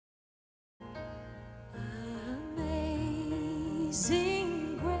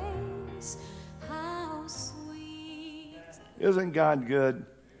Amazing grace, how sweet. Isn't God good?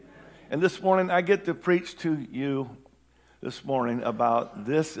 And this morning I get to preach to you this morning about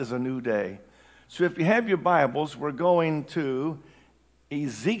this is a new day. So if you have your Bibles, we're going to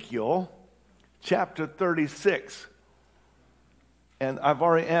Ezekiel chapter 36. And I've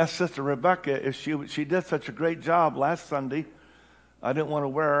already asked Sister Rebecca if she did such a great job last Sunday. I didn't want to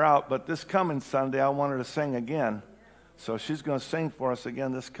wear her out, but this coming Sunday I want her to sing again. So she's going to sing for us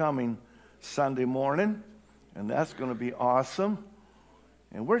again this coming Sunday morning, and that's going to be awesome.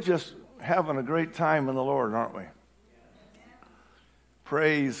 And we're just having a great time in the Lord, aren't we?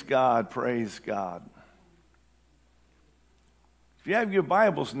 Praise God, praise God. If you have your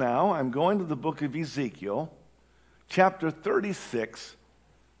Bibles now, I'm going to the book of Ezekiel, chapter 36,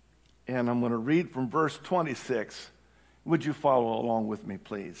 and I'm going to read from verse 26. Would you follow along with me,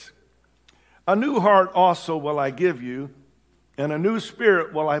 please? A new heart also will I give you, and a new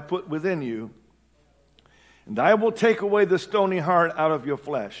spirit will I put within you. And I will take away the stony heart out of your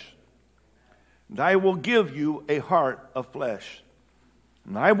flesh. And I will give you a heart of flesh.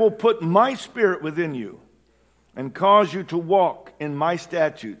 And I will put my spirit within you, and cause you to walk in my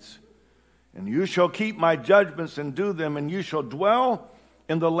statutes. And you shall keep my judgments and do them, and you shall dwell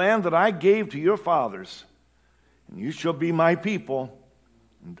in the land that I gave to your fathers. And you shall be my people,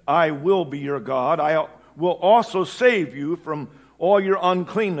 and I will be your God. I will also save you from all your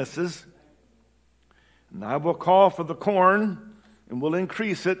uncleannesses. And I will call for the corn, and will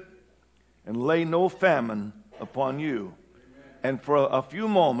increase it, and lay no famine upon you. And for a few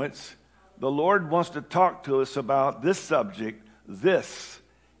moments, the Lord wants to talk to us about this subject. This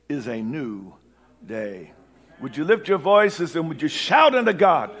is a new day. Would you lift your voices and would you shout unto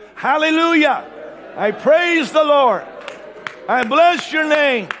God? Hallelujah! I praise the Lord. I bless your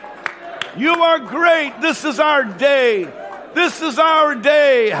name. You are great. This is our day. This is our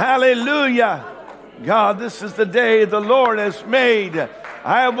day. Hallelujah. God, this is the day the Lord has made.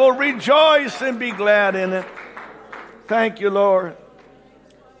 I will rejoice and be glad in it. Thank you, Lord.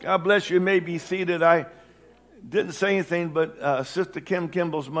 God bless you. You may be seated. I didn't say anything, but Sister Kim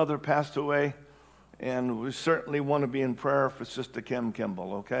Kimball's mother passed away, and we certainly want to be in prayer for Sister Kim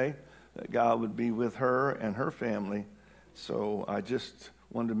Kimball, okay? That God would be with her and her family. So I just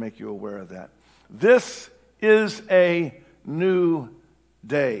wanted to make you aware of that. This is a new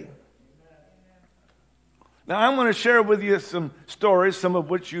day. Now I'm going to share with you some stories, some of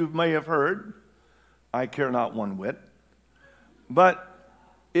which you may have heard. I care not one whit. But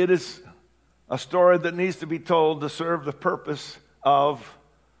it is a story that needs to be told to serve the purpose of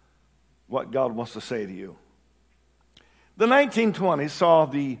what God wants to say to you. The 1920s saw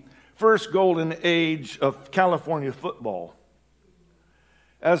the first golden age of California football,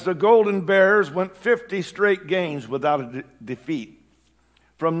 as the Golden Bears went 50 straight games without a defeat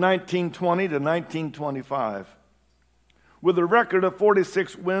from 1920 to 1925, with a record of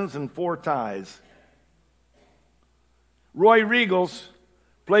 46 wins and 4 ties. Roy Riegels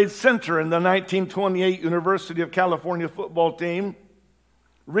played center in the 1928 University of California football team.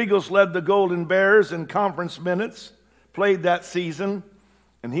 Riegels led the Golden Bears in conference minutes, played that season,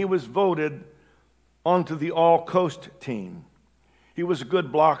 and he was voted onto the All-Coast team. He was a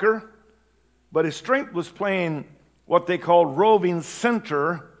good blocker, but his strength was playing what they called roving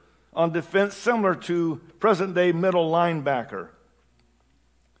center on defense, similar to present-day middle linebacker.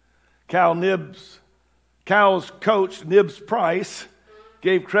 Cal's coach, Nibs Price,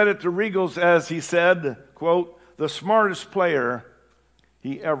 gave credit to Riegels as he said, quote, the smartest player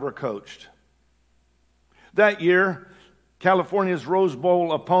he ever coached. That year, California's Rose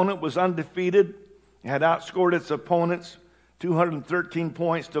Bowl opponent was undefeated. It had outscored its opponents 213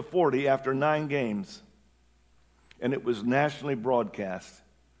 points to 40 after 9 games. And it was nationally broadcast.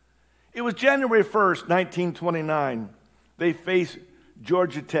 It was January 1st, 1929. They faced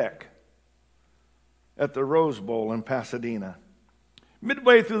Georgia Tech at the Rose Bowl in Pasadena.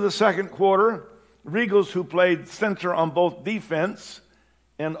 Midway through the second quarter, Riegels, who played center on both defense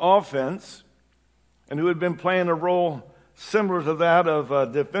and offense, and who had been playing a role similar to that of a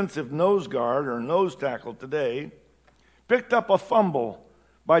defensive nose guard or nose tackle today, picked up a fumble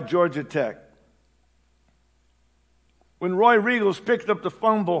by Georgia Tech. When Roy Riegels picked up the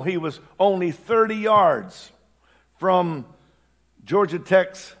fumble, he was only 30 yards from Georgia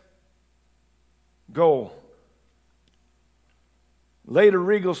Tech's goal. Later,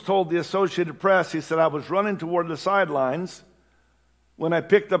 Riegels told the Associated Press, he said, I was running toward the sidelines. When I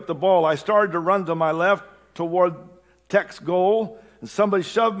picked up the ball, I started to run to my left toward Tech's goal, and somebody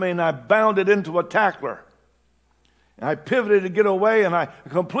shoved me, and I bounded into a tackler. I pivoted to get away, and I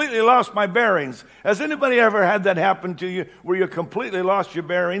completely lost my bearings. Has anybody ever had that happen to you, where you completely lost your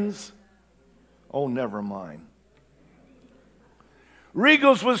bearings? Oh, never mind.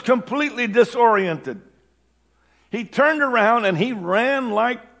 Regals was completely disoriented. He turned around and he ran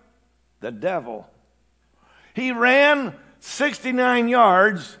like the devil. He ran 69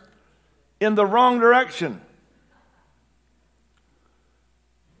 yards in the wrong direction.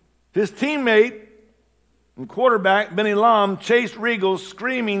 His teammate and quarterback, Benny Lam, chased Regals,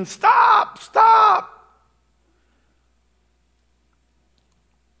 screaming, "Stop! Stop!"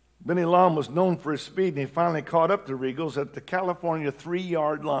 Benny Lam was known for his speed, and he finally caught up to Regals at the California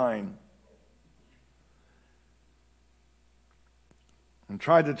 3-yard line and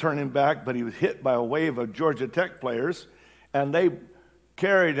tried to turn him back, but he was hit by a wave of Georgia Tech players, and they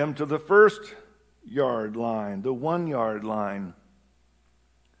carried him to the 1-yard line, the 1-yard line.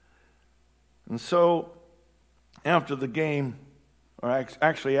 And so, after the game, or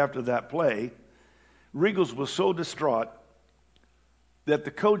actually after that play, Regals was so distraught that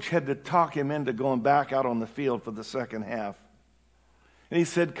the coach had to talk him into going back out on the field for the second half. And he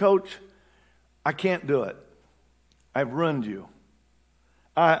said, "Coach, I can't do it. I've ruined you.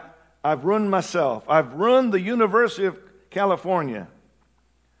 I've ruined myself. I've ruined the University of California.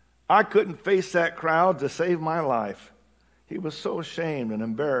 I couldn't face that crowd to save my life." He was so ashamed and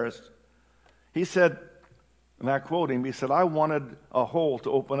embarrassed. He said, and I quote him, he said, "I wanted a hole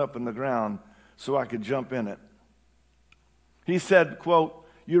to open up in the ground so I could jump in it." He said, quote,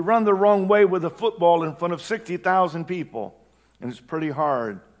 "You run the wrong way with a football in front of 60,000 people, and it's pretty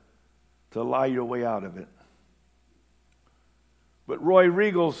hard to lie your way out of it." But Roy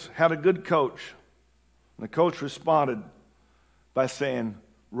Regals had a good coach. And the coach responded by saying,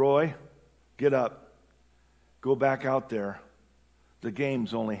 "Roy, get up. Go back out there. The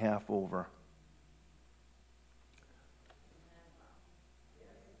game's only half over."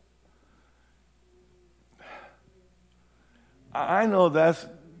 I know that's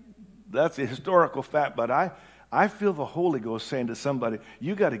a historical fact, but I feel the Holy Ghost saying to somebody,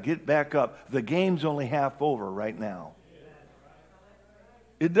 you got to get back up. The game's only half over right now.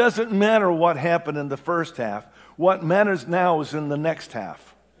 It doesn't matter what happened in the first half. What matters now is in the next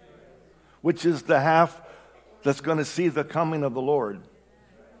half, which is the half that's going to see the coming of the Lord.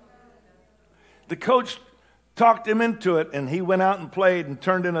 The coach talked him into it, and he went out and played and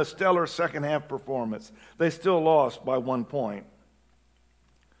turned in a stellar second half performance. They still lost by 1 point.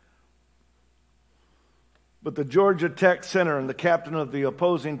 But the Georgia Tech center and the captain of the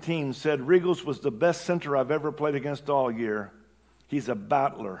opposing team said, "Regals was the best center I've ever played against all year. He's a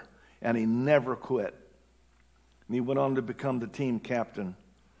battler, and he never quit." And he went on to become the team captain.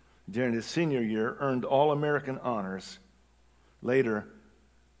 During his senior year, earned All-American honors. Later,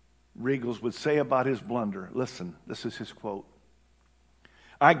 Regals would say about his blunder, listen, this is his quote,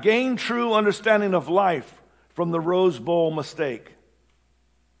 "I gained true understanding of life from the Rose Bowl mistake.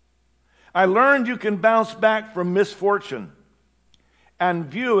 I learned you can bounce back from misfortune and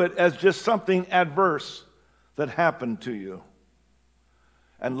view it as just something adverse that happened to you."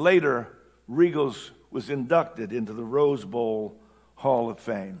 And later, Regals was inducted into the Rose Bowl Hall of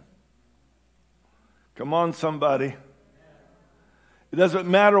Fame. Come on, somebody. It doesn't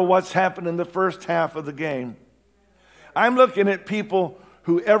matter what's happened in the first half of the game. I'm looking at people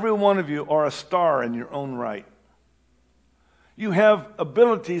who, every one of you, are a star in your own right. You have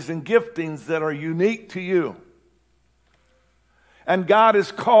abilities and giftings that are unique to you. And God has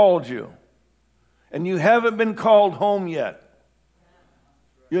called you. And you haven't been called home yet.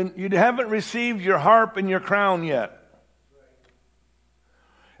 You haven't received your harp and your crown yet.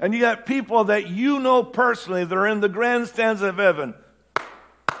 And you got people that you know personally that are in the grandstands of heaven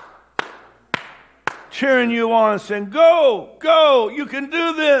cheering you on and saying, "Go, go, you can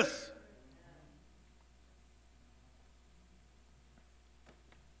do this."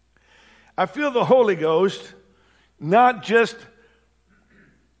 I feel the Holy Ghost, not just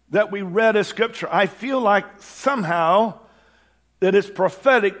that we read a scripture. I feel like somehow that it's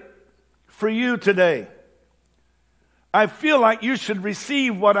prophetic for you today. I feel like you should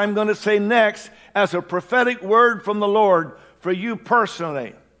receive what I'm going to say next as a prophetic word from the Lord for you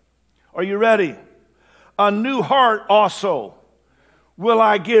personally. Are you ready? "A new heart also will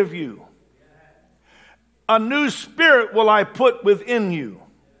I give you. A new spirit will I put within you.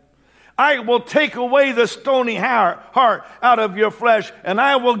 I will take away the stony heart out of your flesh, and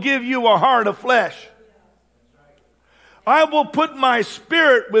I will give you a heart of flesh. I will put my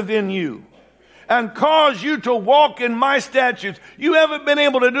spirit within you and cause you to walk in my statutes." You haven't been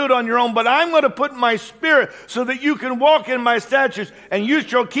able to do it on your own, but I'm going to put my spirit so that you can walk in my statutes, and you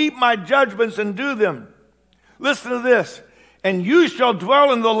shall keep my judgments and do them. Listen to this. And you shall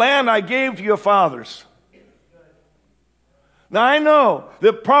dwell in the land I gave to your fathers. Now I know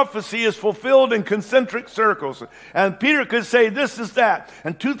that prophecy is fulfilled in concentric circles. And Peter could say this is that.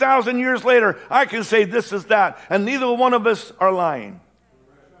 And 2,000 years later, I can say this is that. And neither one of us are lying.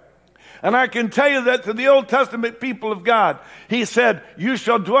 And I can tell you that to the Old Testament people of God, he said, you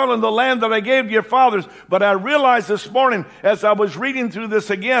shall dwell in the land that I gave to your fathers. But I realized this morning, as I was reading through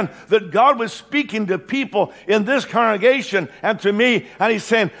this again, that God was speaking to people in this congregation and to me. And he's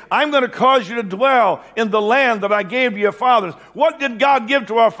saying, I'm going to cause you to dwell in the land that I gave to your fathers. What did God give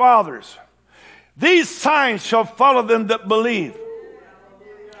to our fathers? These signs shall follow them that believe.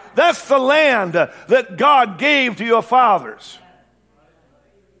 That's the land that God gave to your fathers.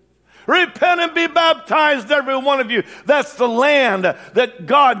 Repent and be baptized, every one of you. That's the land that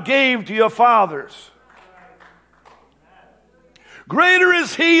God gave to your fathers. Greater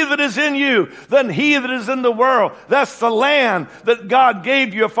is he that is in you than he that is in the world. That's the land that God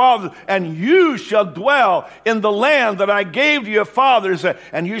gave to your fathers. And you shall dwell in the land that I gave to your fathers,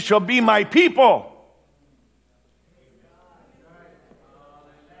 and you shall be my people.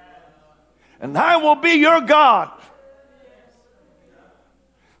 And I will be your God.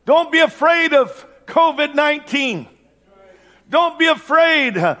 Don't be afraid of COVID-19. Don't be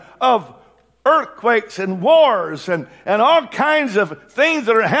afraid of earthquakes and wars and all kinds of things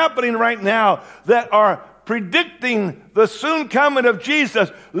that are happening right now that are predicting the soon coming of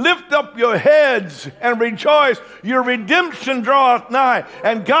Jesus. Lift up your heads and rejoice. Your redemption draweth nigh.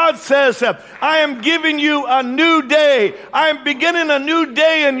 And God says, I am giving you a new day. I am beginning a new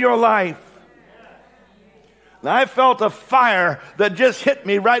day in your life. Now, I felt a fire that just hit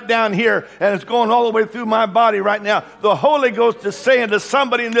me right down here, and it's going all the way through my body right now. The Holy Ghost is saying to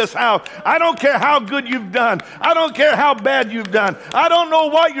somebody in this house, I don't care how good you've done. I don't care how bad you've done. I don't know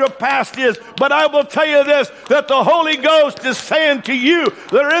what your past is, but I will tell you this, that the Holy Ghost is saying to you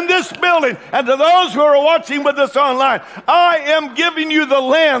that are in this building and to those who are watching with us online, I am giving you the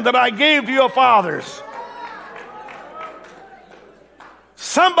land that I gave to your fathers.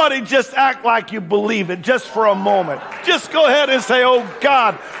 Somebody just act like you believe it just for a moment. Just go ahead and say, oh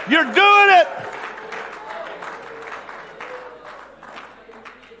God, you're doing it.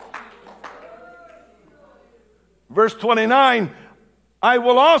 Verse 29, I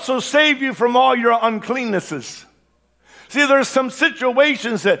will also save you from all your uncleannesses. See, there's some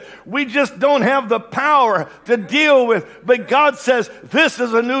situations that we just don't have the power to deal with. But God says, this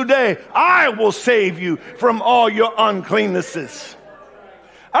is a new day. I will save you from all your uncleannesses.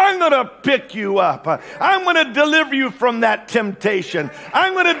 I'm going to pick you up. I'm going to deliver you from that temptation.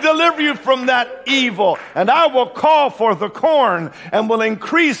 I'm going to deliver you from that evil. And I will call for the corn and will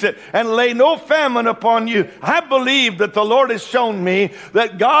increase it and lay no famine upon you. I believe that the Lord has shown me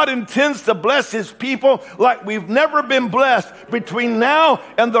that God intends to bless his people like we've never been blessed between now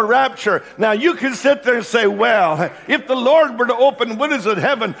and the rapture. Now you can sit there and say, well, if the Lord were to open windows of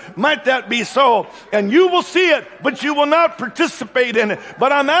heaven, might that be so? And you will see it, but you will not participate in it.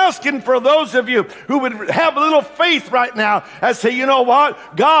 But I'm asking for those of you who would have a little faith right now and say, you know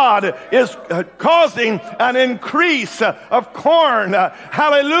what? God is causing an increase of corn.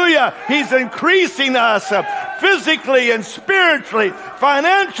 Hallelujah. He's increasing us physically and spiritually,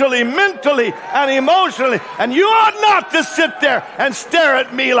 financially, mentally, and emotionally. And you ought not to sit there and stare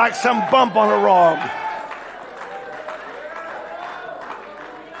at me like some bump on a log.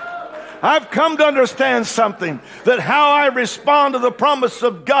 I've come to understand something, that how I respond to the promise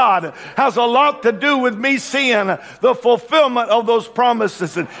of God has a lot to do with me seeing the fulfillment of those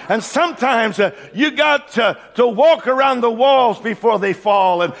promises. And sometimes you got to walk around the walls before they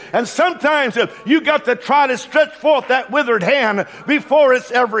fall. And sometimes you got to try to stretch forth that withered hand before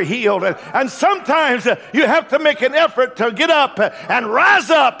it's ever healed. And sometimes you have to make an effort to get up and rise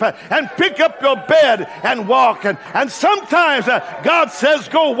up and pick up your bed and walk. And sometimes God says,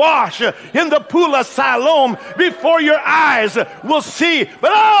 go wash in the pool of Siloam before your eyes will see.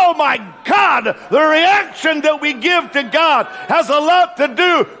 But oh my God, the reaction that we give to God has a lot to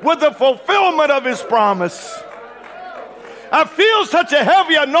do with the fulfillment of his promise. I feel such a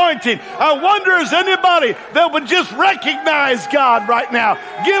heavy anointing. I wonder if there's anybody that would just recognize God right now.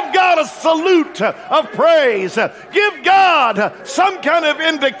 Give God a salute of praise. Give God some kind of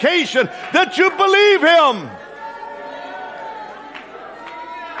indication that you believe him.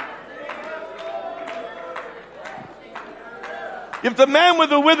 If the man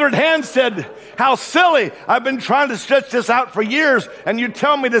with the withered hand said, how silly. I've been trying to stretch this out for years, and you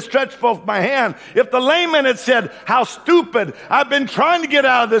tell me to stretch forth my hand. If the layman had said, how stupid. I've been trying to get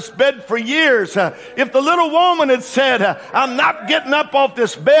out of this bed for years. If the little woman had said, I'm not getting up off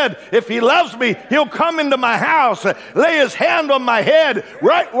this bed. If he loves me, he'll come into my house, lay his hand on my head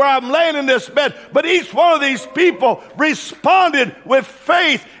right where I'm laying in this bed. But each one of these people responded with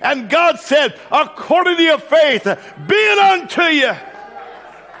faith, and God said, according to your faith, be it unto you.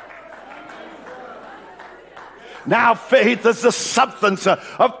 Now faith is the substance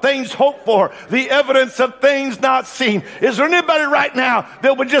of things hoped for, the evidence of things not seen. Is there anybody right now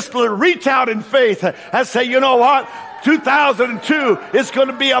that would just reach out in faith and say, you know what? 2002 is going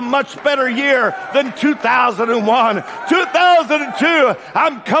to be a much better year than 2001. 2002,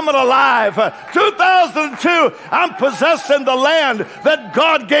 I'm coming alive. 2002, I'm possessing the land that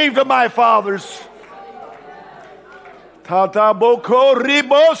God gave to my fathers. I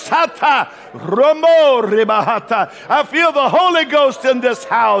feel the Holy Ghost in this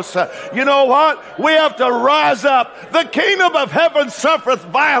house. You know what? We have to rise up. The kingdom of heaven suffereth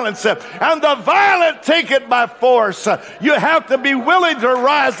violence, and the violent take it by force. You have to be willing to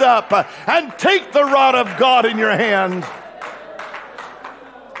rise up and take the rod of God in your hand.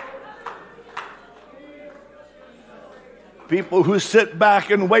 People who sit back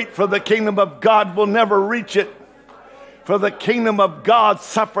and wait for the kingdom of God will never reach it. For the kingdom of God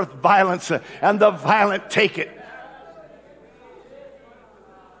suffereth violence, and the violent take it.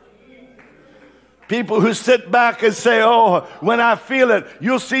 People who sit back and say, oh, when I feel it,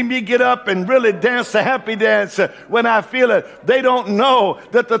 you'll see me get up and really dance the happy dance. When I feel it, they don't know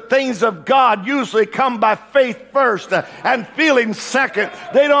that the things of God usually come by faith first and feeling second.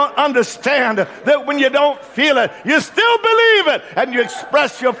 They don't understand that when you don't feel it, you still believe it and you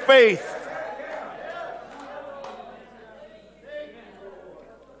express your faith.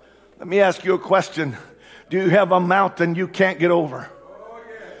 Let me ask you a question. Do you have a mountain you can't get over?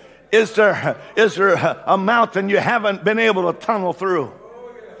 Is there a mountain you haven't been able to tunnel through?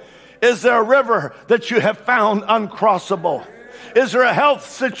 Is there a river that you have found uncrossable? Is there a health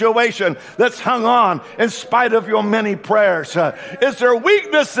situation that's hung on in spite of your many prayers? Is there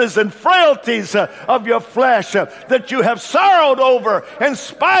weaknesses and frailties of your flesh that you have sorrowed over in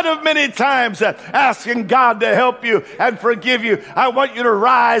spite of many times asking God to help you and forgive you? I want you to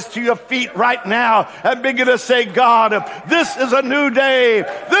rise to your feet right now and begin to say, God, this is a new day.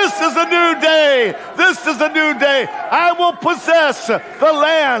 This is a new day. This is a new day. I will possess the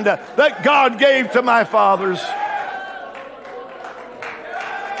land that God gave to my fathers.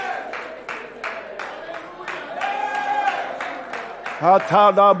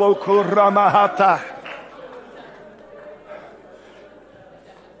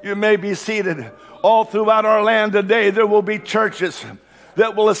 You may be seated. All throughout our land today, there will be churches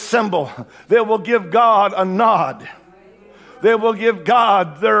that will assemble. They will give God a nod. They will give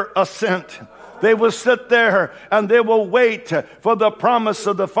God their assent. They will sit there and they will wait for the promise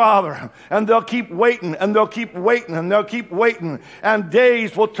of the Father. And they'll keep waiting and they'll keep waiting and they'll keep waiting. And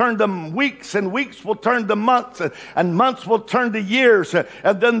days will turn to weeks and weeks will turn to months and months will turn to years.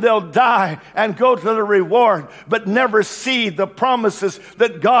 And then they'll die and go to the reward, but never see the promises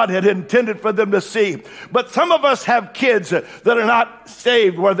that God had intended for them to see. But some of us have kids that are not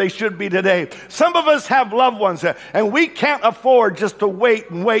saved where they should be today. Some of us have loved ones and we can't afford just to wait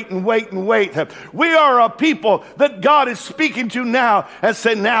and wait and wait and wait. We are a people that God is speaking to now and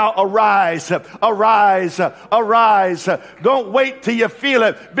say, now arise, arise, arise. Don't wait till you feel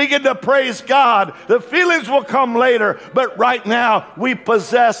it. Begin to praise God. The feelings will come later, but right now we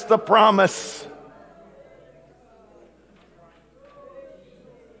possess the promise.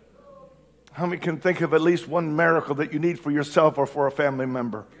 How many can think of at least one miracle that you need for yourself or for a family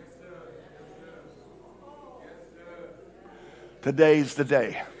member? Today's the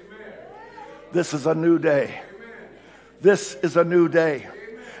day. This is a new day. This is a new day.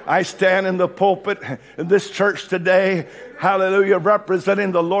 I stand in the pulpit in this church today, hallelujah,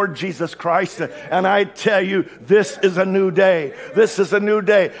 representing the Lord Jesus Christ. And I tell you, this is a new day. This is a new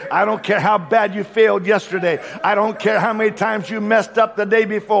day. I don't care how bad you failed yesterday. I don't care how many times you messed up the day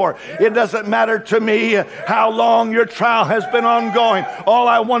before. It doesn't matter to me how long your trial has been ongoing. All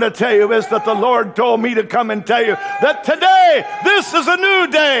I want to tell you is that the Lord told me to come and tell you that today, this is a new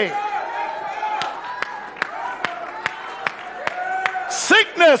day.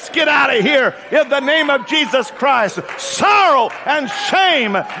 Sickness, get out of here in the name of Jesus Christ. Sorrow and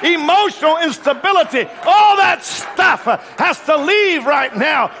shame, emotional instability, all that stuff has to leave right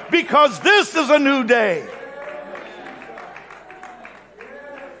now because this is a new day.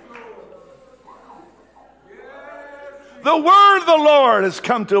 The word of the Lord has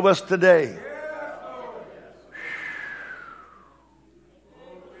come to us today.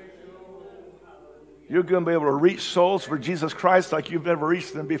 You're going to be able to reach souls for Jesus Christ like you've never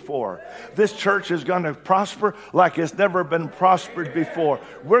reached them before. This church is going to prosper like it's never been prospered before.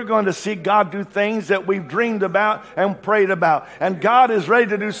 We're going to see God do things that we've dreamed about and prayed about. And God is ready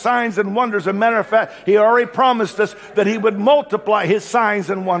to do signs and wonders. As a matter of fact, He already promised us that He would multiply His signs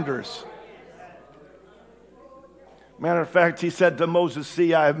and wonders. Matter of fact, He said to Moses,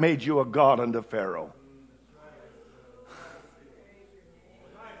 "See, I have made you a god unto Pharaoh."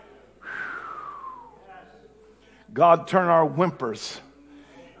 God, turn our whimpers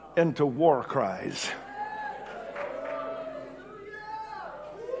into war cries.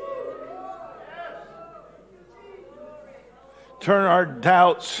 Turn our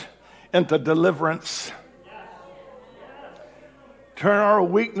doubts into deliverance. Turn our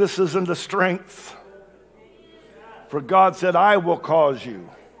weaknesses into strength. For God said, "I will cause you."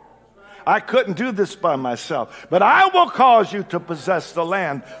 I couldn't do this by myself, but I will cause you to possess the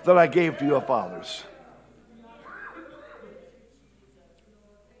land that I gave to your fathers.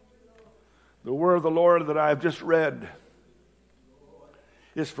 The word of the Lord that I have just read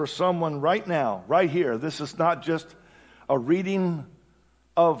is for someone right now, right here. This is not just a reading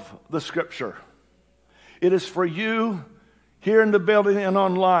of the scripture. It is for you here in the building and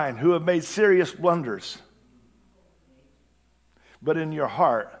online who have made serious blunders. But in your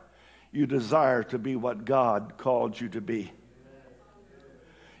heart, you desire to be what God called you to be.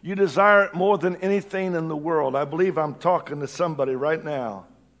 You desire it more than anything in the world. I believe I'm talking to somebody right now.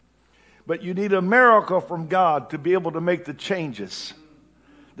 But you need a miracle from God to be able to make the changes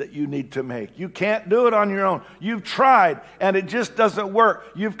that you need to make. You can't do it on your own. You've tried and it just doesn't work.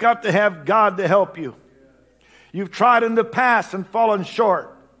 You've got to have God to help you. You've tried in the past and fallen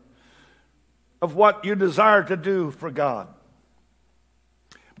short of what you desire to do for God.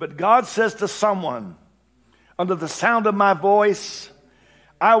 But God says to someone, under the sound of my voice,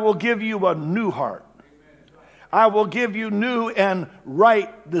 I will give you a new heart. I will give you new and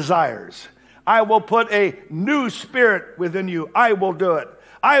right desires. I will put a new spirit within you. I will do it.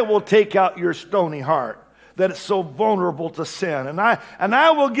 I will take out your stony heart that is so vulnerable to sin. And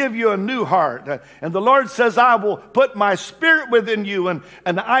I will give you a new heart. And the Lord says, I will put my spirit within you and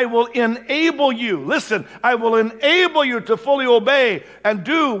I will enable you. Listen, I will enable you to fully obey and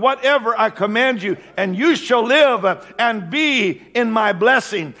do whatever I command you. And you shall live and be in my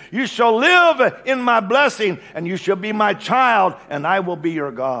blessing. You shall live in my blessing and you shall be my child and I will be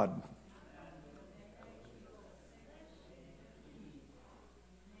your God.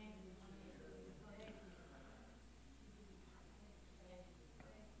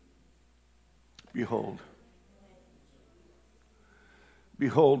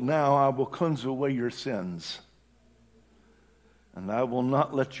 Behold, now I will cleanse away your sins, and I will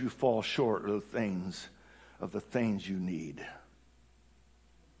not let you fall short of the things you need.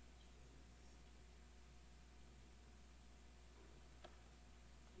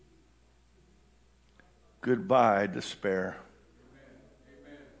 Goodbye, despair.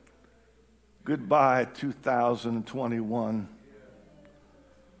 Goodbye, 2021.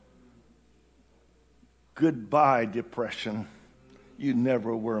 Goodbye, depression. You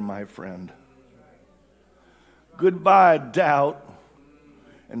never were my friend. Goodbye, doubt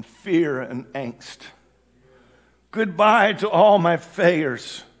and fear and angst. Goodbye to all my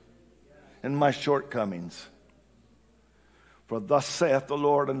failures and my shortcomings. For thus saith the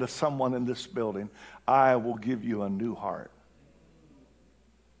Lord unto someone in this building, I will give you a new heart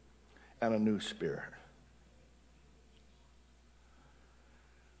and a new spirit.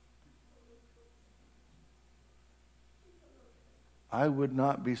 I would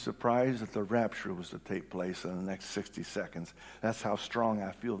not be surprised if the rapture was to take place in the next 60 seconds. That's how strong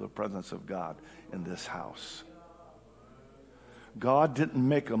I feel the presence of God in this house. God didn't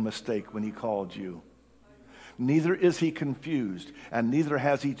make a mistake when He called you. Neither is He confused, and neither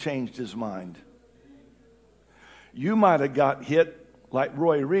has He changed His mind. You might have got hit like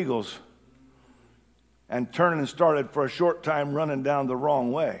Roy Riegels and turned and started for a short time running down the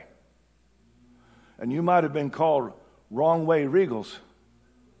wrong way. And you might have been called wrong way Riegels.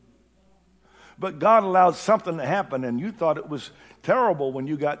 But God allowed something to happen and you thought it was terrible when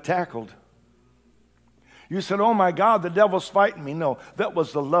you got tackled. You said, oh my God, the devil's fighting me. No, that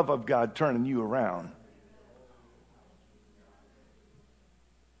was the love of God turning you around.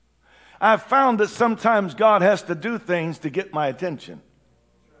 I've found that sometimes God has to do things to get my attention.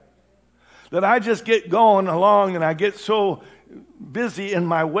 That I just get going along and I get so busy in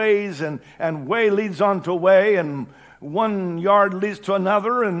my ways and way leads on to way and 1 yard leads to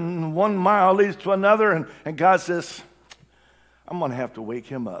another and 1 mile leads to another. And God says, I'm going to have to wake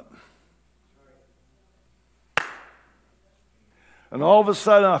him up. And all of a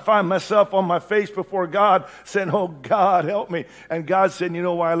sudden, I find myself on my face before God saying, oh, God, help me. And God said, you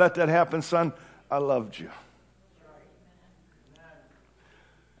know why I let that happen, son? I loved you.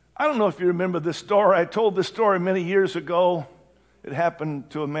 I don't know if you remember this story. I told this story many years ago. It happened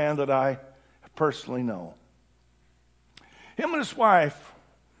to a man that I personally know. Him and his wife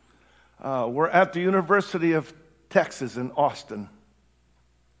were at the University of Texas in Austin.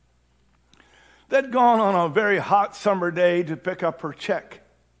 They'd gone on a very hot summer day to pick up her check.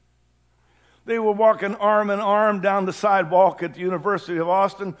 They were walking arm in arm down the sidewalk at the University of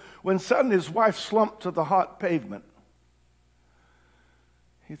Austin when suddenly his wife slumped to the hot pavement.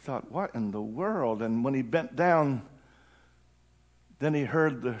 He thought, what in the world? And when he bent down, then he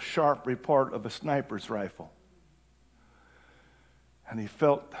heard the sharp report of a sniper's rifle. And he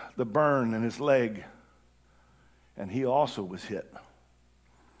felt the burn in his leg, and he also was hit.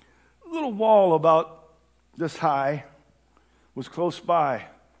 A little wall about this high was close by.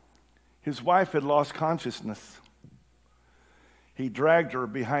 His wife had lost consciousness. He dragged her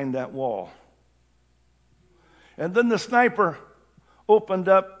behind that wall. And then the sniper opened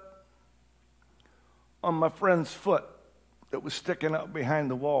up on my friend's foot that was sticking up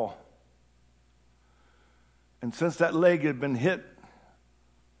behind the wall. And since that leg had been hit,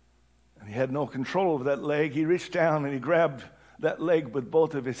 and he had no control over that leg, he reached down and he grabbed that leg with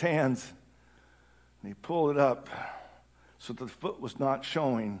both of his hands, and he pulled it up so that the foot was not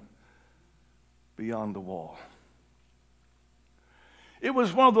showing beyond the wall. It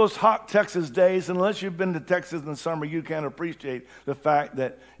was one of those hot Texas days. Unless you've been to Texas in the summer, you can't appreciate the fact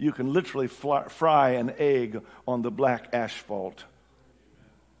that you can literally fry an egg on the black asphalt.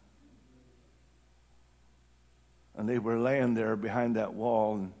 And they were laying there behind that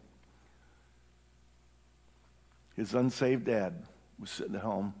wall, and his unsaved dad was sitting at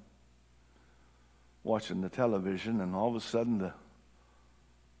home watching the television, and all of a sudden the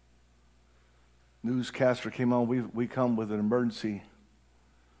newscaster came on. We come with an emergency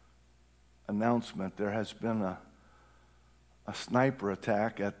announcement. There has been a sniper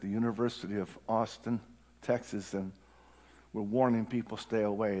attack at the University of Austin, Texas, and we're warning people stay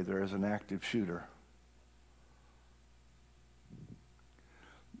away. There is an active shooter.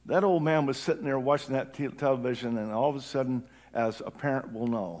 That old man was sitting there watching that television, and all of a sudden, as a parent will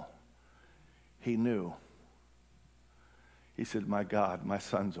know, he knew. He said, my God, my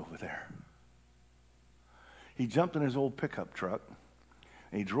son's over there. He jumped in his old pickup truck,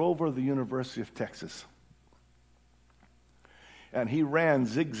 and he drove over to the University of Texas. And he ran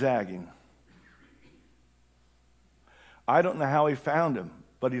zigzagging. I don't know how he found him,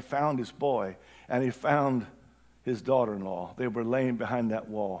 but he found his boy, and he found his daughter-in-law. They were laying behind that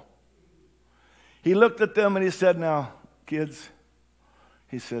wall. He looked at them and he said, now, kids,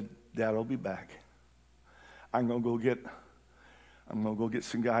 he said, Dad will be back. I'm going to go get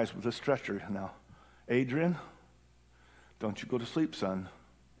some guys with a stretcher now. Adrian, don't you go to sleep, son.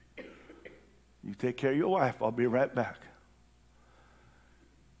 You take care of your wife. I'll be right back.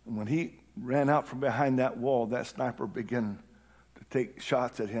 And when he ran out from behind that wall, that sniper began to take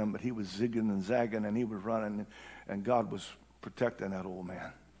shots at him, but he was zigging and zagging, and he was running, and God was protecting that old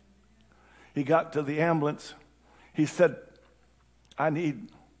man. He got to the ambulance. He said, I need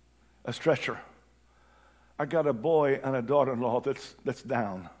a stretcher. I got a boy and a daughter-in-law that's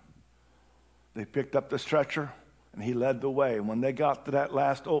down. They picked up the stretcher, and he led the way. And when they got to that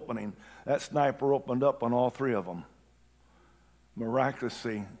last opening, that sniper opened up on all three of them.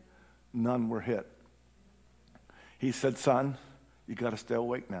 Miraculously, none were hit. He said, son, you got to stay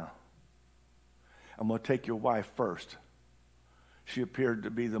awake now. I'm going to take your wife first. She appeared to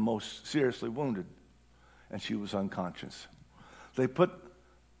be the most seriously wounded, and she was unconscious. They put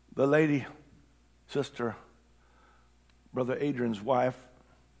the lady, sister, Brother Adrian's wife,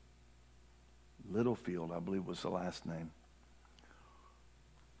 Littlefield, I believe was the last name.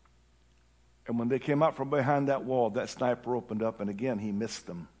 And when they came out from behind that wall, that sniper opened up, and again, he missed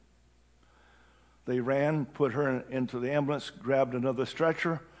them. They ran, put her into the ambulance, grabbed another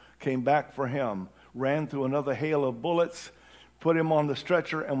stretcher, came back for him, ran through another hail of bullets, put him on the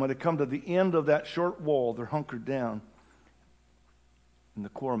stretcher, and when they come to the end of that short wall, they're hunkered down. And the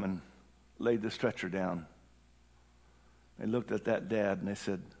corpsman laid the stretcher down. They looked at that dad, and they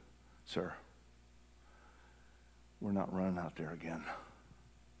said, sir, we're not running out there again.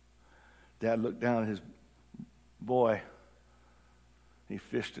 Dad looked down at his boy. He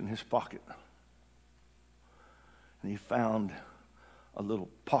fished in his pocket. And he found a little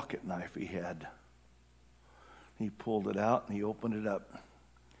pocket knife he had. He pulled it out and he opened it up.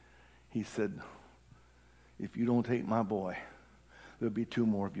 He said, if you don't take my boy, there'll be two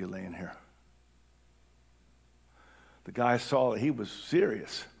more of you laying here. The guys saw that he was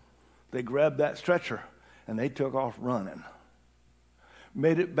serious. They grabbed that stretcher and they took off running.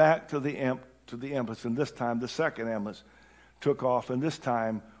 Made it back to the ambulance, and this time the second ambulance took off, and this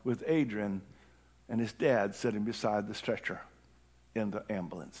time with Adrian and his dad sitting beside the stretcher in the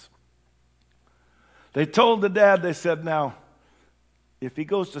ambulance. They told the dad, they said, now, if he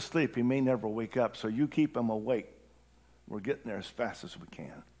goes to sleep, he may never wake up, so you keep him awake. We're getting there as fast as we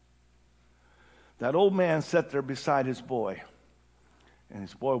can. That old man sat there beside his boy, and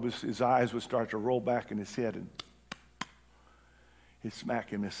his eyes would start to roll back in his head, and he'd smack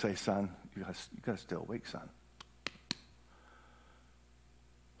him and say, son, you got to stay awake, son.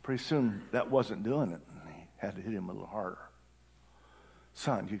 Pretty soon, that wasn't doing it. He had to hit him a little harder.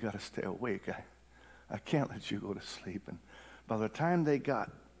 Son, you got to stay awake. I can't let you go to sleep. And by the time they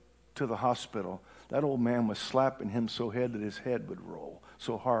got to the hospital, that old man was slapping him so hard that his head would roll,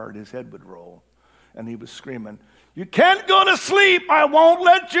 so hard his head would roll. And he was screaming, you can't go to sleep. I won't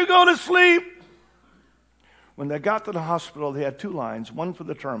let you go to sleep. When they got to the hospital, they had two lines, one for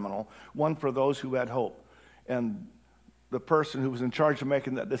the terminal, one for those who had hope. And the person who was in charge of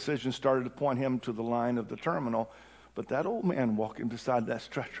making that decision started to point him to the line of the terminal. But that old man walking beside that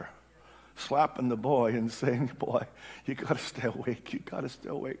stretcher, slapping the boy and saying, boy, you got to stay awake. You got to stay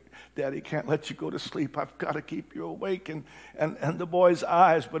awake. Daddy can't let you go to sleep. I've got to keep you awake. And the boy's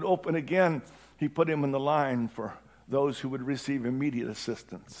eyes would open again. He put him in the line for those who would receive immediate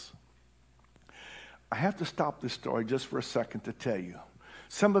assistance. I have to stop this story just for a second to tell you.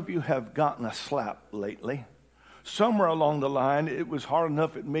 Some of you have gotten a slap lately. Somewhere along the line, it was hard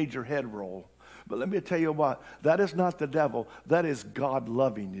enough it made your head roll. But let me tell you what, that is not the devil. That is God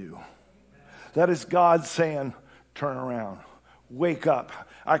loving you. That is God saying, turn around, wake up.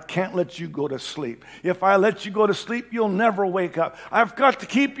 I can't let you go to sleep. If I let you go to sleep, you'll never wake up. I've got to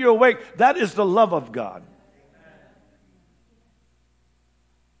keep you awake. That is the love of God.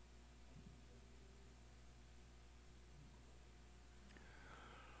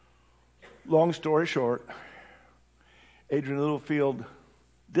 Long story short, Adrian Littlefield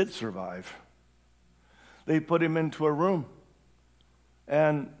did survive. They put him into a room,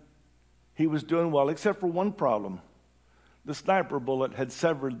 and he was doing well, except for one problem. The sniper bullet had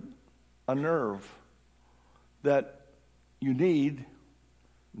severed a nerve that you need.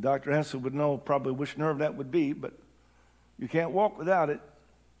 Dr. Henson would know probably which nerve that would be, but you can't walk without it.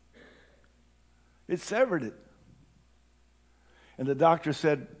 It severed it. And the doctor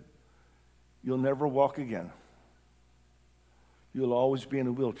said, you'll never walk again. You'll always be in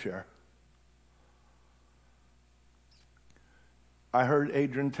a wheelchair. I heard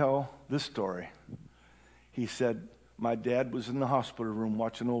Adrian tell this story. He said, my dad was in the hospital room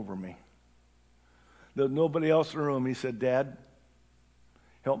watching over me. There was nobody else in the room. He said, Dad,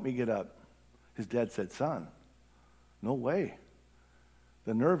 help me get up. His dad said, son, no way.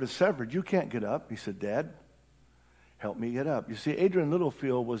 The nerve is severed. You can't get up. He said, Dad, help me get up. You see, Adrian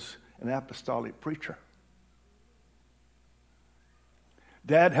Littlefield was an apostolic preacher.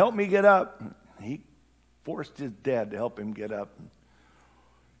 Dad, help me get up. He forced his dad to help him get up.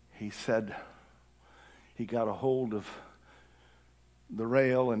 He said he got a hold of the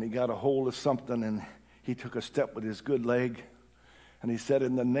rail and he got a hold of something and he took a step with his good leg and he said,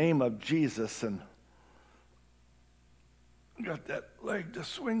 in the name of Jesus, and got that leg to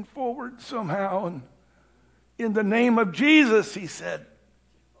swing forward somehow, and in the name of Jesus, he said.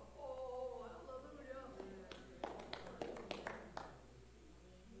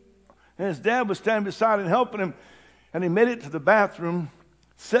 And his dad was standing beside him helping him, and he made it to the bathroom,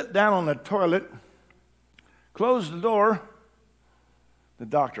 sat down on the toilet, closed the door. The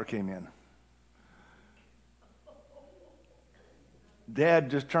doctor came in. Dad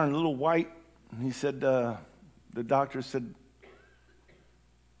just turned a little white, and he said, the doctor said,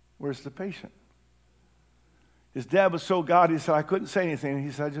 where's the patient? His dad was so God, he said, I couldn't say anything.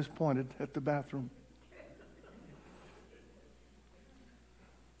 He said, I just pointed at the bathroom.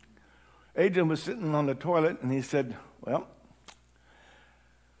 Adrian was sitting on the toilet, and he said, well,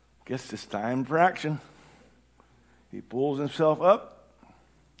 guess it's time for action. He pulls himself up.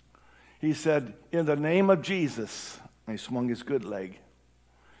 He said, in the name of Jesus, and he swung his good leg.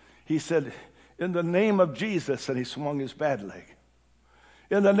 He said, in the name of Jesus, and he swung his bad leg.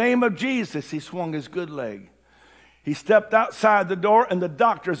 In the name of Jesus, he swung his good leg. He stepped outside the door, and the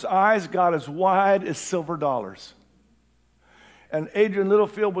doctor's eyes got as wide as silver dollars. And Adrian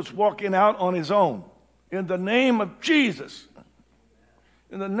Littlefield was walking out on his own. In the name of Jesus.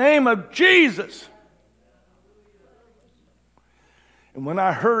 In the name of Jesus. And when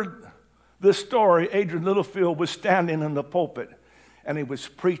I heard this story, Adrian Littlefield was standing in the pulpit. and he was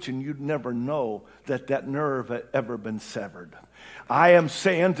preaching, you'd never know that nerve had ever been severed. I am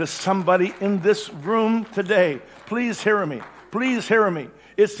saying to somebody in this room today, please hear me. Please hear me.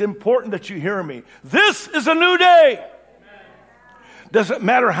 It's important that you hear me. This is a new day. Doesn't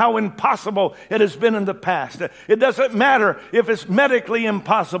matter how impossible it has been in the past. It doesn't matter if it's medically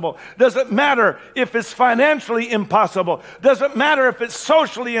impossible. Doesn't matter if it's financially impossible. Doesn't matter if it's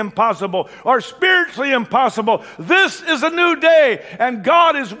socially impossible or spiritually impossible. This is a new day, and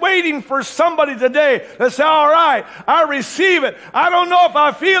God is waiting for somebody today to say, all right, I receive it. I don't know if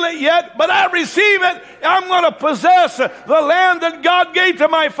I feel it yet, but I receive it. I'm going to possess the land that God gave to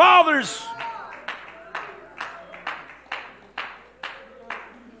my fathers.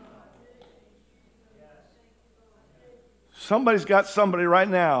 Somebody's got somebody right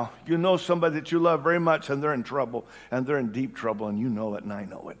now. You know somebody that you love very much, and they're in trouble, and they're in deep trouble, and you know it, and I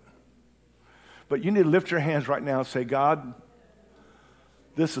know it. But you need to lift your hands right now and say, God,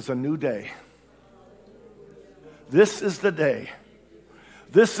 this is a new day. This is the day.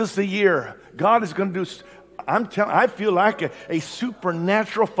 This is the year. God is going to do... I feel like a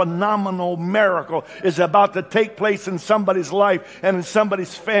supernatural, phenomenal miracle is about to take place in somebody's life and in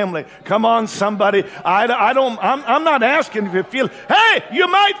somebody's family. Come on, somebody. I'm not asking if you feel it. Hey, you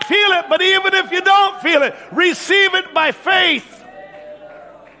might feel it, but even if you don't feel it, receive it by faith.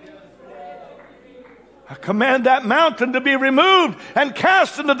 I command that mountain to be removed and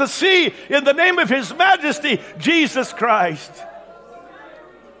cast into the sea in the name of His Majesty, Jesus Christ.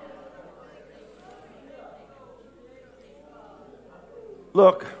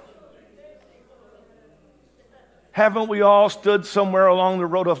 Look, haven't we all stood somewhere along the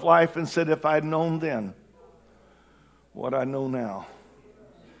road of life and said, if I'd known then what I know now,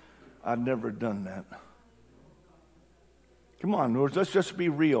 I'd never done that. Come on, Lord, let's just be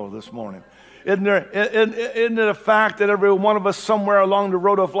real this morning. Isn't it a fact that every one of us somewhere along the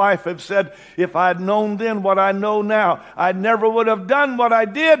road of life have said, if I'd known then what I know now, I never would have done what I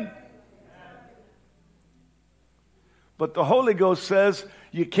did? But the Holy Ghost says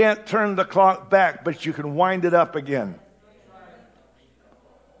you can't turn the clock back, but you can wind it up again.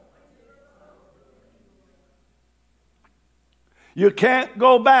 You can't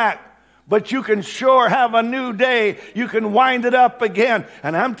go back, but you can sure have a new day. You can wind it up again.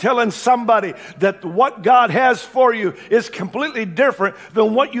 And I'm telling somebody that what God has for you is completely different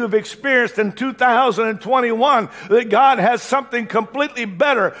than what you've experienced in 2021. That God has something completely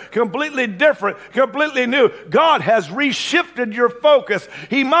better, completely different, completely new. God has reshifted your focus.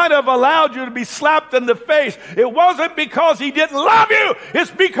 He might have allowed you to be slapped in the face. It wasn't because He didn't love you.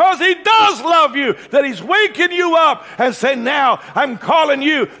 It's because He does love you that He's waking you up and saying, now I'm calling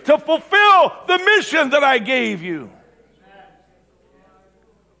you to fulfill the mission that I gave you.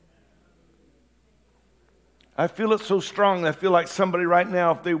 I feel it so strong. I feel like somebody right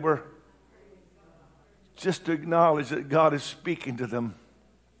now, if they were just to acknowledge that God is speaking to them,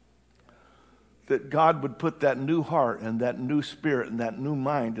 that God would put that new heart and that new spirit and that new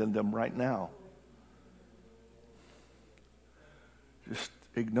mind in them right now. Just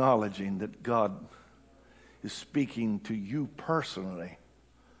acknowledging that God is speaking to you personally.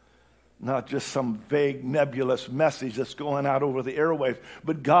 Not just some vague, nebulous message that's going out over the airwaves,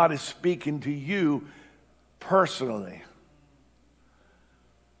 but God is speaking to you personally.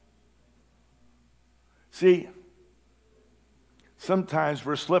 See, sometimes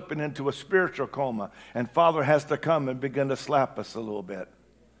we're slipping into a spiritual coma, and Father has to come and begin to slap us a little bit.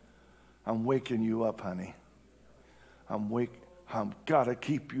 I'm waking you up, honey. I'm gotta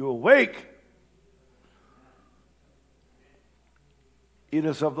keep you awake. It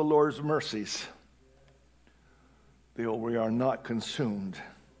is of the Lord's mercies that we are not consumed,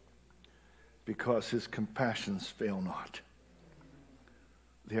 because His compassions fail not.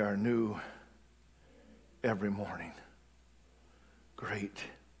 They are new every morning. Great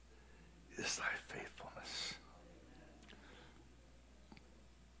is thy faithfulness.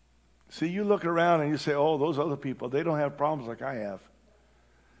 See, you look around and you say, oh, those other people, they don't have problems like I have.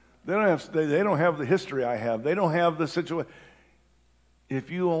 They don't have the history I have. They don't have the situation. If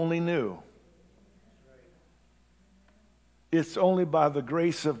you only knew. It's only by the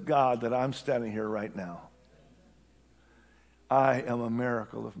grace of God that I'm standing here right now. I am a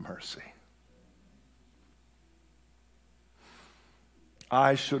miracle of mercy.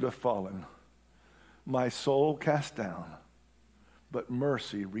 I should have fallen, my soul cast down, but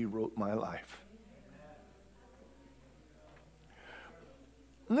mercy rewrote my life.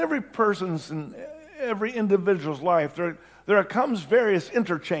 In every person's and every individual's life, there comes various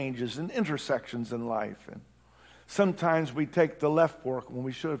interchanges and intersections in life. And sometimes we take the left fork when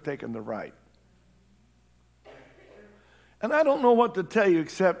we should have taken the right. And I don't know what to tell you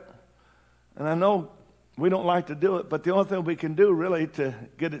except, and I know we don't like to do it, but the only thing we can do really to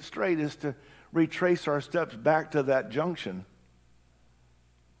get it straight is to retrace our steps back to that junction.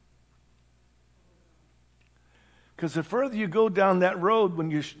 Because the further you go down that road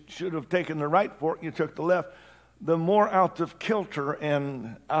when you should have taken the right fork and you took the left, the more out of kilter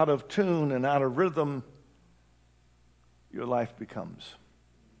and out of tune and out of rhythm your life becomes.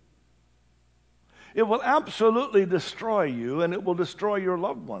 It will absolutely destroy you, and it will destroy your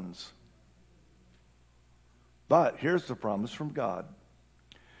loved ones. But here's the promise from God.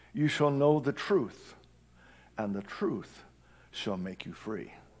 You shall know the truth, and the truth shall make you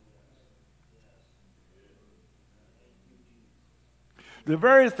free. The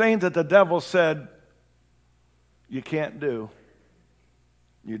very thing that the devil said you can't do,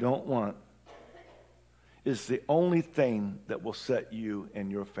 you don't want, is the only thing that will set you and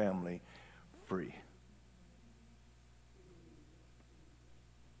your family free.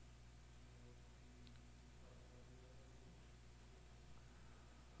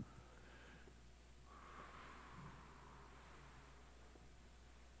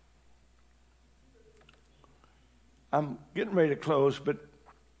 I'm getting ready to close, but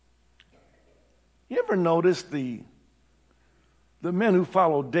you ever notice the men who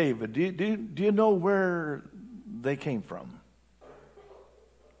followed David? Do you know where they came from?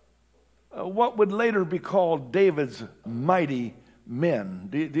 What would later be called David's mighty men?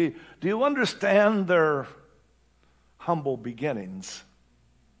 Do you understand their humble beginnings?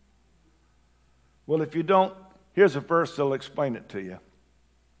 Well, if you don't, here's a verse that'll explain it to you.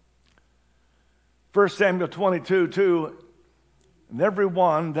 1 Samuel 22:2, and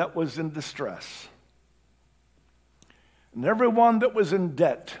everyone that was in distress, and everyone that was in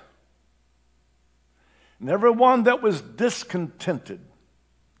debt, and everyone that was discontented,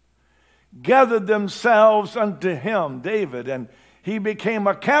 gathered themselves unto him, David, and he became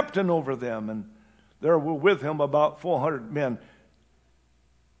a captain over them, and there were with him about 400 men.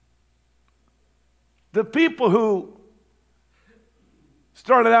 The people who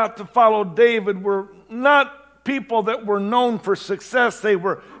started out to follow David were not people that were known for success. They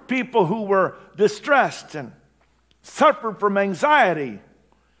were people who were distressed and suffered from anxiety,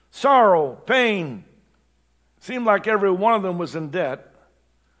 sorrow, pain. Seemed like every one of them was in debt.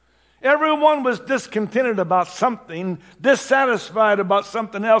 Everyone was discontented about something, dissatisfied about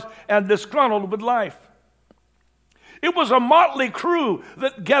something else, and disgruntled with life. It was a motley crew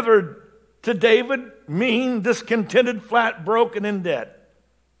that gathered to David, mean, discontented, flat, broken, in debt.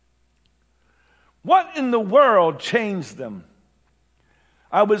 What in the world changed them?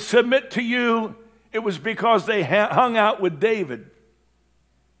 I would submit to you it was because they hung out with David.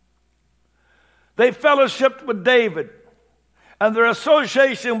 They fellowshiped with David, and their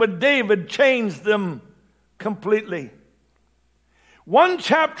association with David changed them completely. One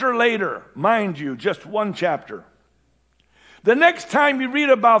chapter later, mind you, just one chapter, the next time you read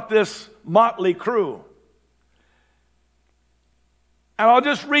about this motley crew, and I'll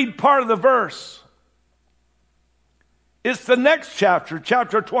just read part of the verse. It's the next chapter,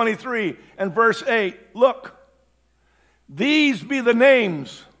 chapter 23 and verse 8. Look, these be the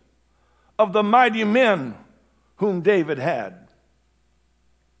names of the mighty men whom David had.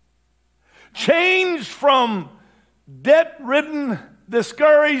 Changed from debt-ridden,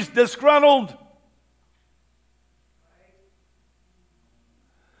 discouraged, disgruntled,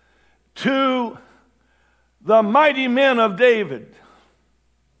 to the mighty men of David.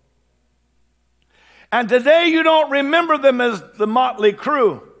 And today you don't remember them as the motley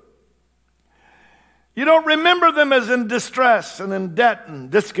crew. You don't remember them as in distress and in debt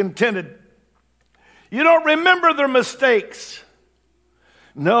and discontented. You don't remember their mistakes.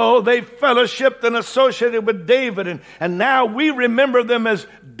 No, they fellowshipped and associated with David, and now we remember them as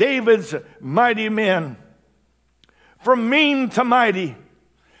David's mighty men. From mean to mighty,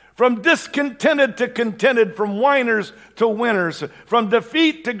 from discontented to contented, from whiners to winners, from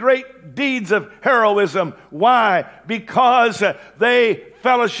defeat to great deeds of heroism. Why? Because they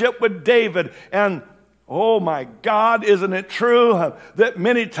fellowship with David. And oh my God, isn't it true that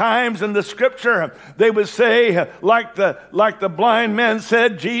many times in the scripture they would say, like the blind man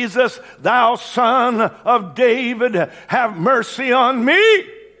said, Jesus, thou son of David, have mercy on me.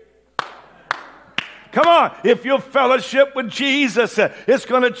 Come on, if you fellowship with Jesus, it's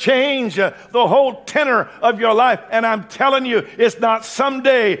going to change the whole tenor of your life. And I'm telling you, it's not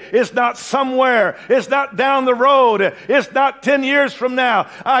someday, it's not somewhere, it's not down the road, it's not 10 years from now.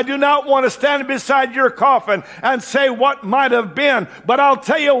 I do not want to stand beside your coffin and say what might have been, but I'll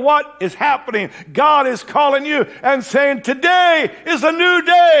tell you what is happening. God is calling you and saying, today is a new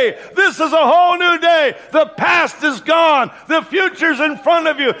day. This is a whole new day. The past is gone. The future's in front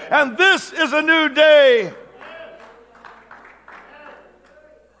of you, and this is a new day.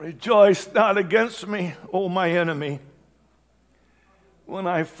 Rejoice not against me, O my enemy. When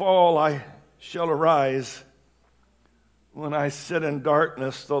I fall, I shall arise. When I sit in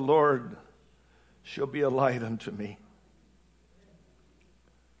darkness, the Lord shall be a light unto me.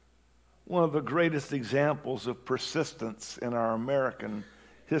 One of the greatest examples of persistence in our American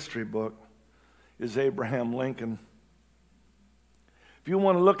history book is Abraham Lincoln. If you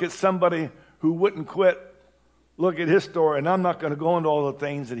want to look at somebody who wouldn't quit, look at his story. And I'm not going to go into all the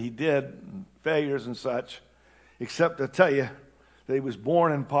things that he did, failures and such, except to tell you that he was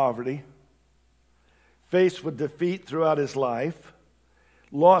born in poverty, faced with defeat throughout his life,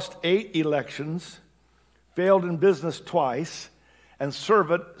 lost 8 elections, failed in business twice, and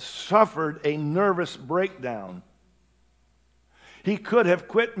suffered a nervous breakdown. He could have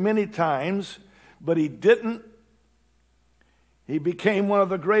quit many times, but he didn't. He became one of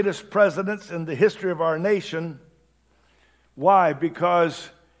the greatest presidents in the history of our nation. Why? Because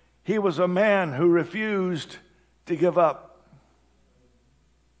he was a man who refused to give up.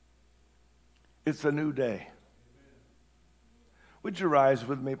 It's a new day. Would you rise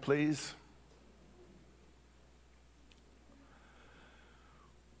with me, please?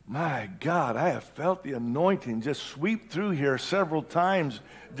 My God, I have felt the anointing just sweep through here several times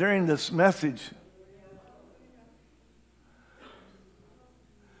during this message.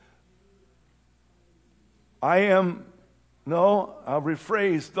 I'll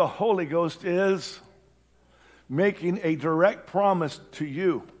rephrase, the Holy Ghost is making a direct promise to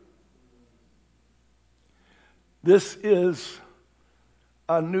you. This is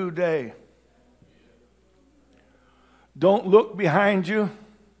a new day. Don't look behind you.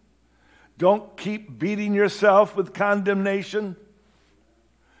 Don't keep beating yourself with condemnation.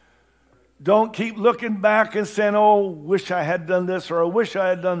 Don't keep looking back and saying, oh, wish I had done this or I wish I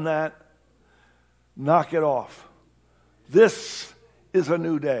had done that. Knock it off. This is a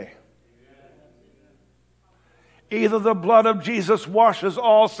new day. Either the blood of Jesus washes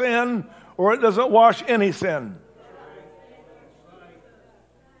all sin or it doesn't wash any sin.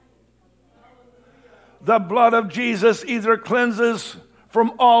 The blood of Jesus either cleanses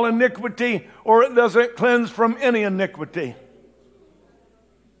from all iniquity or it doesn't cleanse from any iniquity.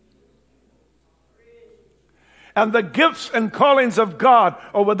 And the gifts and callings of God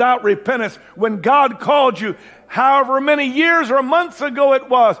are without repentance. When God called you, however many years or months ago it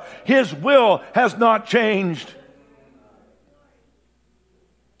was, His will has not changed.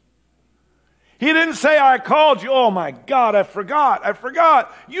 He didn't say, I called you. Oh my God, I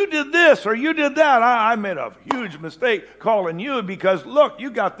forgot. You did this or you did that. I made a huge mistake calling you because, look,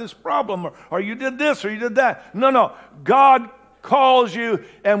 you got this problem or you did this or you did that. No. God calls you,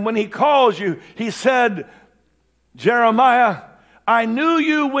 and when He calls you, He said, Jeremiah, I knew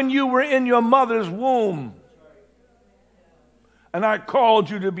you when you were in your mother's womb, and I called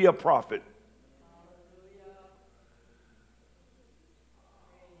you to be a prophet.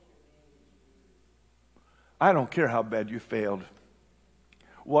 I don't care how bad you failed.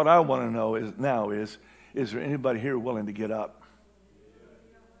 What I want to know is there anybody here willing to get up?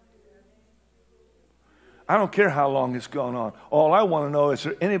 I don't care how long it's gone on. All I want to know is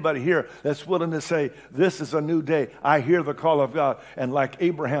there anybody here that's willing to say, this is a new day. I hear the call of God, and like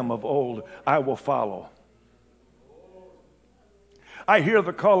Abraham of old, I will follow. I hear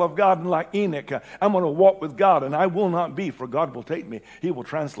the call of God, and like Enoch, I'm going to walk with God, and I will not be, for God will take me. He will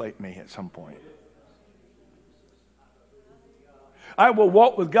translate me at some point. I will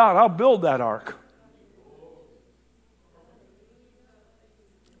walk with God. I'll build that ark.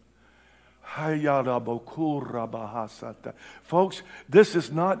 Folks, this is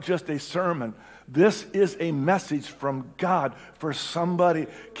not just a sermon. This is a message from God for somebody.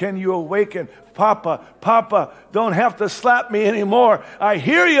 Can you awaken? Papa, don't have to slap me anymore. I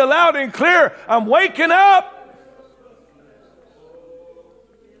hear you loud and clear. I'm waking up.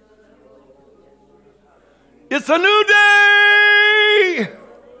 It's a new day.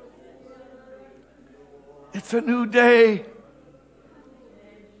 It's a new day.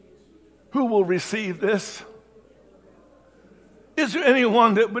 Who will receive this? Is there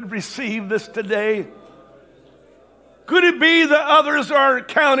anyone that would receive this today? Could it be that others are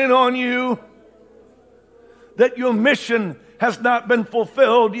counting on you? that your mission has not been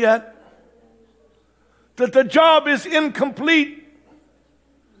fulfilled yet, that the job is incomplete.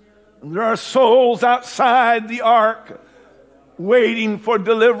 And there are souls outside the ark waiting for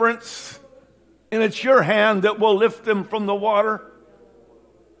deliverance, and it's your hand that will lift them from the water.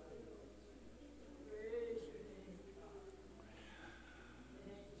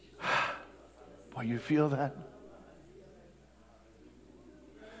 Boy, you feel that?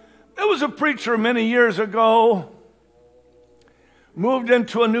 There was a preacher many years ago, moved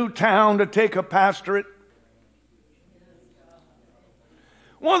into a new town to take a pastorate.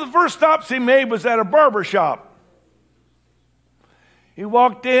 One of the first stops he made was at a barber shop. He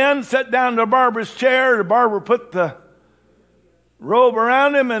walked in, sat down in the barber's chair. The barber put the robe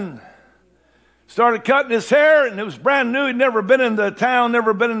around him and started cutting his hair, and it was brand new. He'd never been in the town,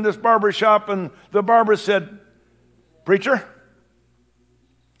 never been in this barber shop, and the barber said, "Preacher,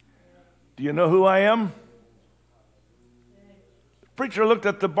 do you know who I am?" The preacher looked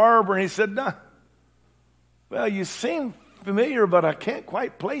at the barber and he said, "Nah. Well, you seem familiar, but I can't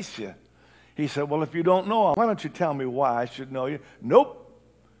quite place you." He said, "Well, if you don't know, why don't you tell me why I should know you?" "Nope.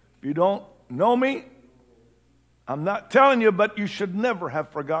 If you don't know me, I'm not telling you, but you should never have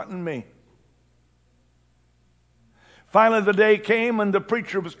forgotten me." Finally, the day came and the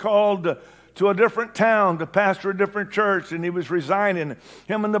preacher was called to a different town to pastor a different church, and he was resigning.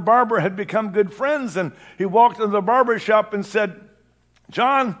 Him and the barber had become good friends, and he walked into the barber shop and said,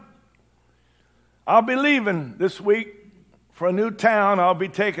 "John, I'll be leaving this week for a new town. I'll be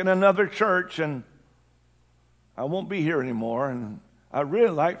taking another church, and I won't be here anymore, and I'd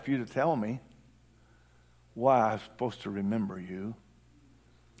really like for you to tell me why I'm supposed to remember you."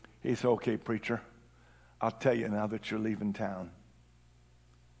 He said, "Okay, preacher, I'll tell you now that you're leaving town."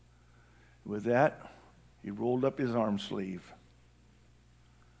 With that, he rolled up his arm sleeve.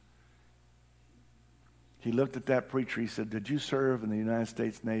 He looked at that preacher. He said, "Did you serve in the United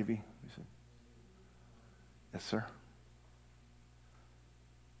States Navy?" He said, "Yes, sir."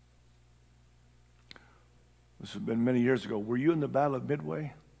 This has been many years ago. "Were you in the Battle of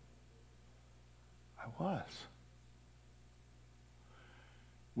Midway?" "I was."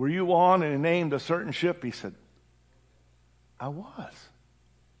 "Were you on and named a certain ship?" He said, "I was."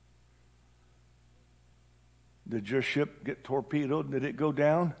 "Did your ship get torpedoed? Did it go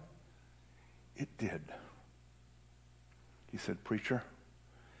down?" "It did." He said, "Preacher,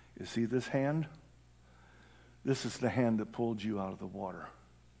 you see this hand? This is the hand that pulled you out of the water.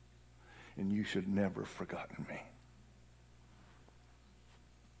 And you should never have forgotten me."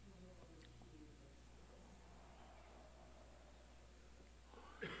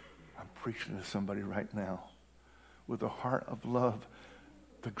 I'm preaching to somebody right now with a heart of love.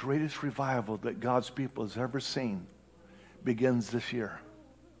 The greatest revival that God's people has ever seen begins this year.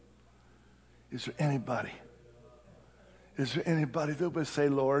 Is there anybody that would say,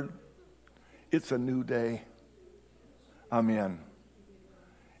 "Lord, it's a new day. I'm in.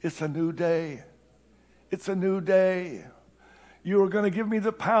 It's a new day. It's a new day. You are going to give me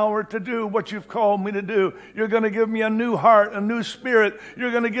the power to do what you've called me to do. You're going to give me a new heart, a new spirit. You're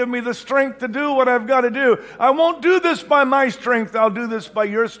going to give me the strength to do what I've got to do. I won't do this by my strength. I'll do this by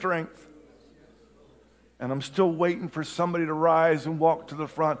your strength." And I'm still waiting for somebody to rise and walk to the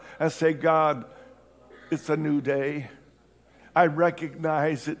front and say, "God, it's a new day. I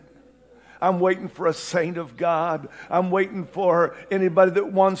recognize it. I'm waiting for a saint of God. I'm waiting for anybody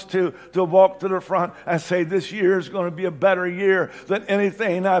that wants to walk to the front and say, this year is going to be a better year than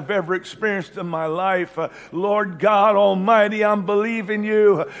anything I've ever experienced in my life. Lord God Almighty, I'm believing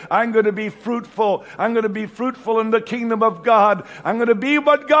you. I'm going to be fruitful. I'm going to be fruitful in the kingdom of God. I'm going to be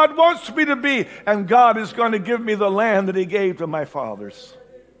what God wants me to be. And God is going to give me the land that He gave to my fathers."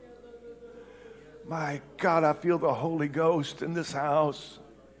 My God, I feel the Holy Ghost in this house.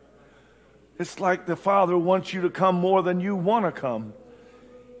 It's like the Father wants you to come more than you want to come.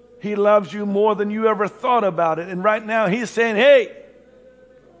 He loves you more than you ever thought about it. And right now He's saying, "Hey,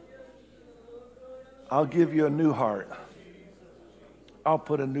 I'll give you a new heart. I'll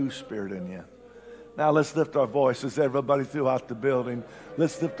put a new spirit in you." Now let's lift our voices, everybody throughout the building.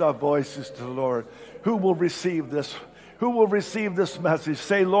 Let's lift our voices to the Lord. Who will receive this? Who will receive this message?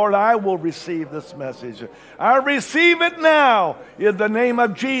 Say, "Lord, I will receive this message. I receive it now in the name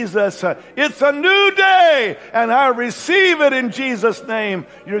of Jesus. It's a new day, and I receive it in Jesus' name.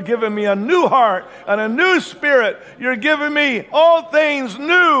 You're giving me a new heart and a new spirit. You're giving me all things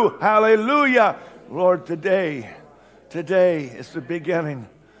new." Hallelujah. Lord, today is the beginning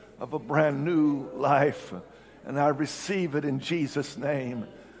of a brand new life, and I receive it in Jesus' name.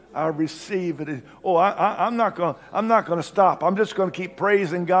 I receive it. Oh, I'm not going to stop. I'm just going to keep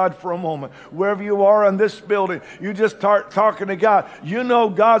praising God for a moment. Wherever you are in this building, you just start talking to God. You know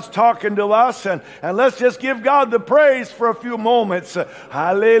God's talking to us, and let's just give God the praise for a few moments.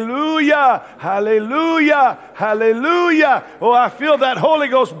 Hallelujah, hallelujah, hallelujah. Oh, I feel that Holy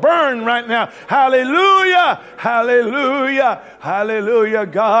Ghost burn right now. Hallelujah, hallelujah, hallelujah.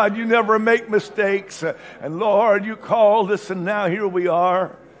 God, you never make mistakes. And Lord, you called us, and now here we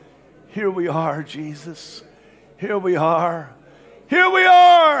are. Here we are, Jesus. Here we are. Here we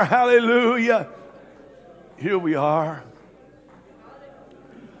are. Hallelujah. Here we are.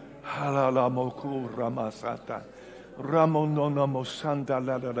 Halalamoku ramasata. Ramonona mosanda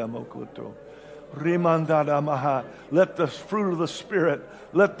ladaramokuto. Rimandada maha. Let the fruit of the Spirit,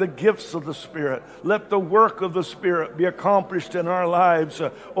 let the gifts of the Spirit, let the work of the Spirit be accomplished in our lives.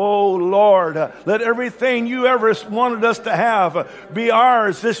 Oh Lord, let everything you ever wanted us to have be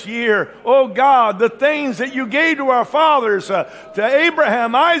ours this year. Oh God, the things that you gave to our fathers, to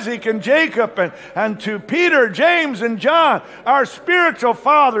Abraham, Isaac, and Jacob, and to Peter, James, and John, our spiritual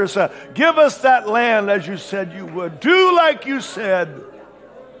fathers, give us that land as you said you would. Do like you said.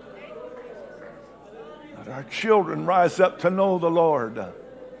 Let our children rise up to know the Lord.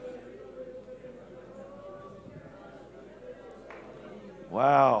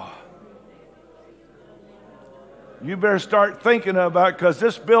 Wow. You better start thinking about it, because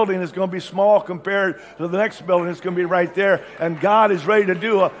this building is going to be small compared to the next building. It's going to be right there. And God is ready to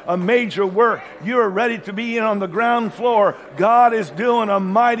do a major work. You are ready to be in on the ground floor. God is doing a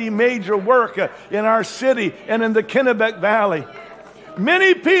mighty major work in our city and in the Kennebec Valley.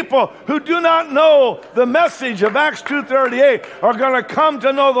 Many people who do not know the message of Acts 2:38 are going to come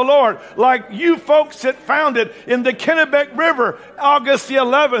to know the Lord, like you folks that found it in the Kennebec River, August the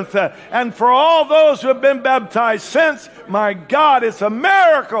 11th. And for all those who have been baptized since, my God, it's a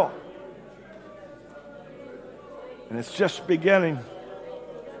miracle. And it's just beginning.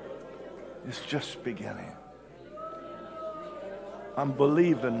 It's just beginning. I'm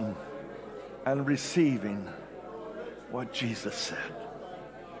believing and receiving what Jesus said.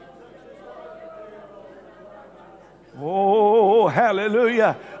 Oh,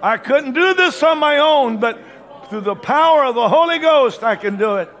 hallelujah. I couldn't do this on my own, but through the power of the Holy Ghost, I can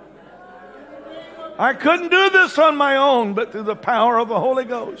do it. I couldn't do this on my own, but through the power of the Holy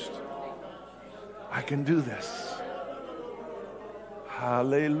Ghost, I can do this.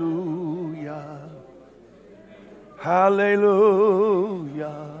 Hallelujah.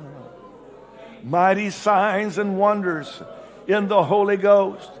 Hallelujah. Mighty signs and wonders in the Holy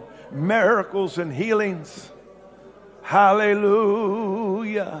Ghost. Miracles and healings.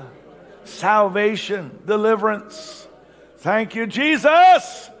 Hallelujah. Salvation, deliverance. Thank you,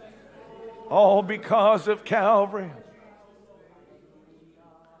 Jesus. All because of Calvary.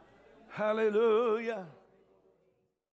 Hallelujah.